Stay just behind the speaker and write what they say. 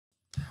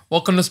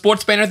Welcome to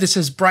SportsBanter. This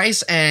is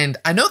Bryce, and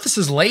I know this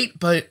is late,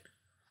 but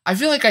I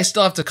feel like I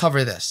still have to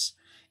cover this.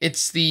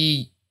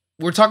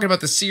 We're talking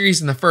about the series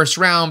in the first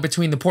round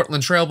between the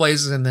Portland Trail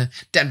Blazers and the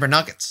Denver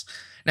Nuggets.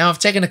 Now, I've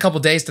taken a couple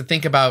days to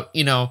think about,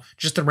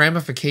 just the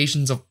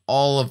ramifications of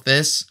all of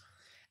this.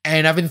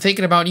 And I've been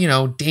thinking about,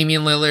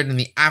 Damian Lillard and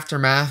the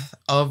aftermath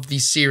of the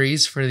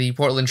series for the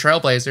Portland Trail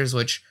Blazers,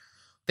 which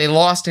they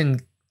lost in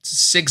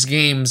 6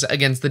 games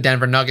against the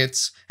Denver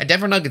Nuggets. A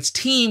Denver Nuggets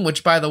team,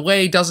 which, by the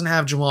way, doesn't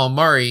have Jamal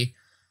Murray,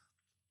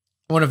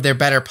 one of their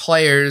better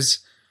players.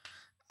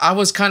 I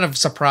was kind of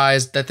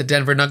surprised that the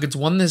Denver Nuggets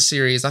won this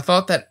series. I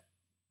thought that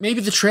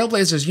maybe the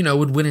Trailblazers,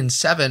 would win in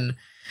 7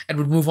 and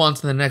would move on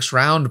to the next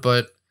round,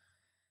 but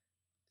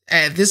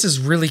this is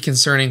really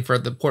concerning for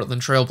the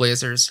Portland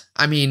Trailblazers.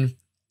 I mean,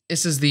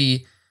 this is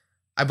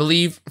I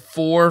believe,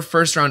 4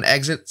 first-round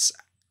exits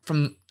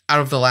out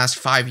of the last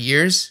 5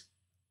 years,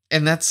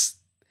 and that's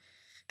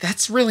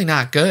really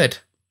not good.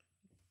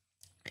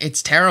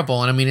 It's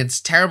terrible, and I mean, it's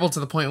terrible to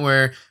the point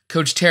where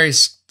Coach Terry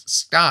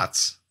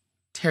Stotts,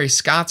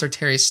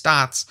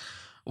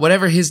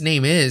 whatever his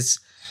name is,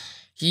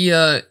 he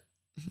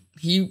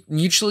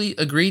mutually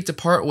agreed to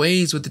part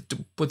ways with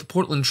the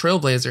Portland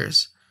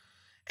Trailblazers,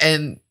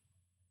 and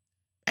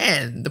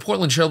the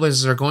Portland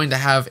Trailblazers are going to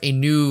have a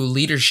new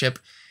leadership,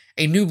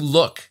 a new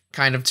look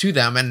kind of to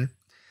them, and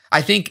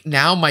I think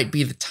now might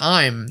be the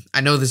time.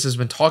 I know this has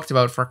been talked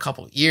about for a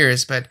couple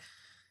years, but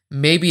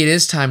maybe it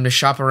is time to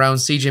shop around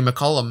CJ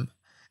McCollum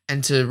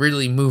and to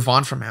really move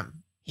on from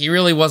him. He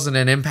really wasn't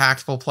an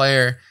impactful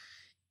player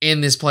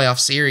in this playoff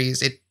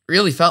series. It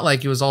really felt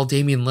like it was all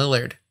Damian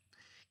Lillard.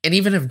 And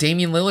even if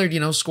Damian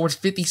Lillard, scores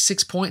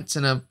 56 points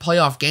in a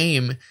playoff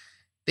game,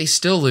 they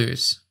still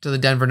lose to the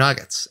Denver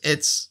Nuggets.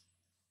 It's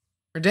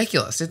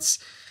ridiculous.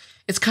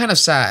 It's kind of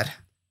sad.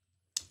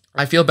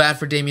 I feel bad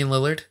for Damian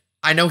Lillard.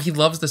 I know he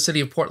loves the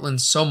city of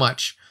Portland so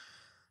much,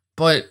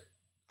 but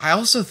I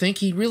also think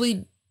he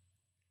really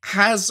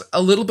has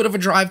a little bit of a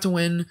drive to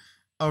win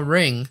a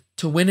ring,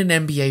 to win an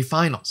NBA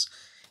Finals.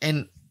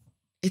 And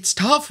it's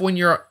tough when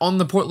you're on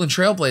the Portland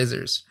Trail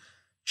Blazers,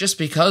 just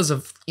because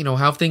of,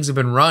 how things have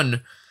been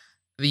run.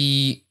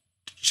 The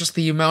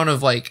amount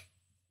of,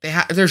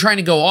 they're trying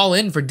to go all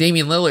in for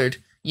Damian Lillard.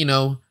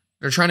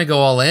 They're trying to go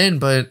all in,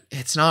 but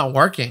it's not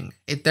working.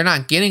 They're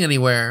not getting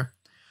anywhere.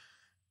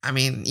 I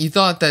mean, I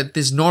thought that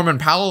this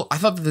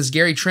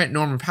Gary Trent,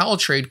 Norman Powell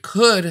trade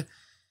could,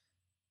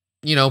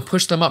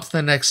 push them up to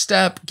the next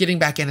step. Getting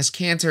back Enes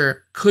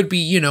Kanter could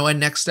be, a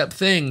next step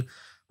thing.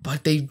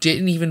 But they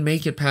didn't even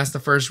make it past the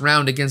first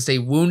round against a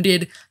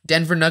wounded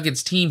Denver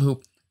Nuggets team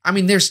who,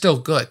 they're still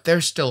good.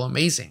 They're still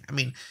amazing.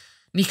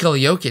 Nikola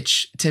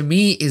Jokic, to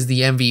me, is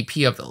the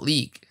MVP of the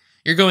league.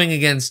 You're going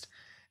against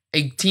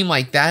a team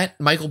like that,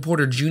 Michael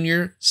Porter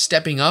Jr.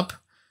 stepping up,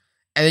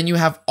 and then you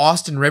have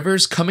Austin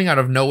Rivers coming out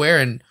of nowhere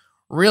and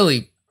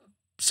really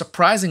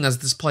surprising us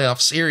this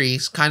playoff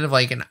series, kind of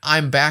like an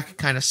I'm back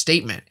kind of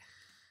statement.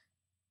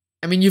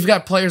 You've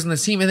got players on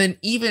this team, and then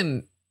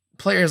even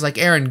players like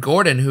Aaron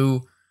Gordon,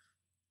 who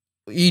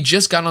he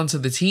just got onto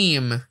the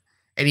team,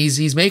 and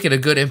he's making a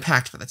good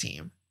impact for the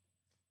team.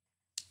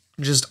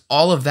 Just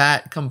all of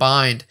that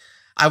combined,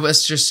 I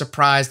was just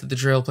surprised that the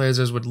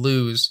Trailblazers would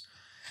lose.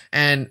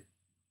 And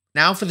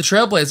now for the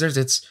Trailblazers,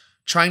 it's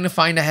trying to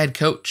find a head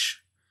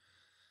coach.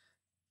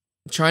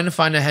 Trying to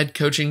find a head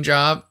coaching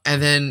job,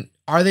 and then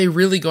are they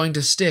really going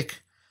to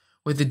stick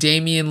with the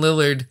Damian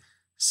Lillard,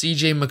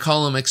 CJ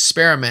McCollum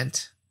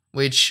experiment,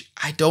 which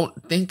I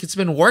don't think it's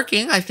been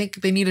working. I think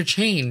they need a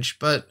change,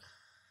 but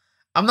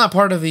I'm not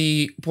part of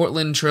the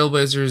Portland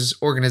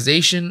Trailblazers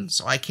organization,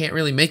 so I can't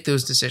really make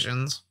those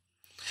decisions.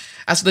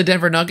 As for the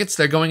Denver Nuggets,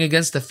 they're going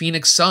against the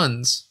Phoenix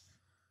Suns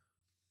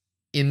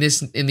in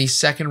the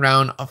second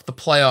round of the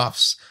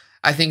playoffs.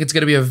 I think it's going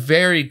to be a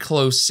very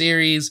close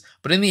series,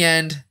 but in the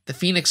end, the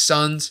Phoenix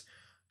Suns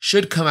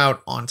should come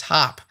out on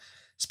top.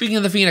 Speaking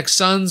of the Phoenix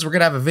Suns, we're going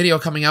to have a video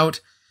coming out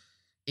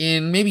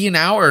in maybe an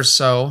hour or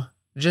so,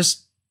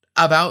 just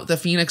about the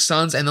Phoenix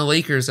Suns and the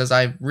Lakers, as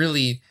I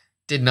really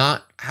did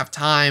not have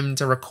time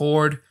to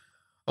record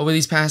over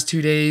these past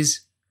 2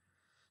 days.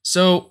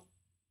 So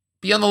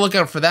be on the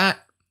lookout for that.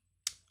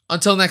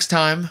 Until next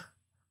time,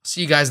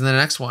 see you guys in the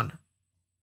next one.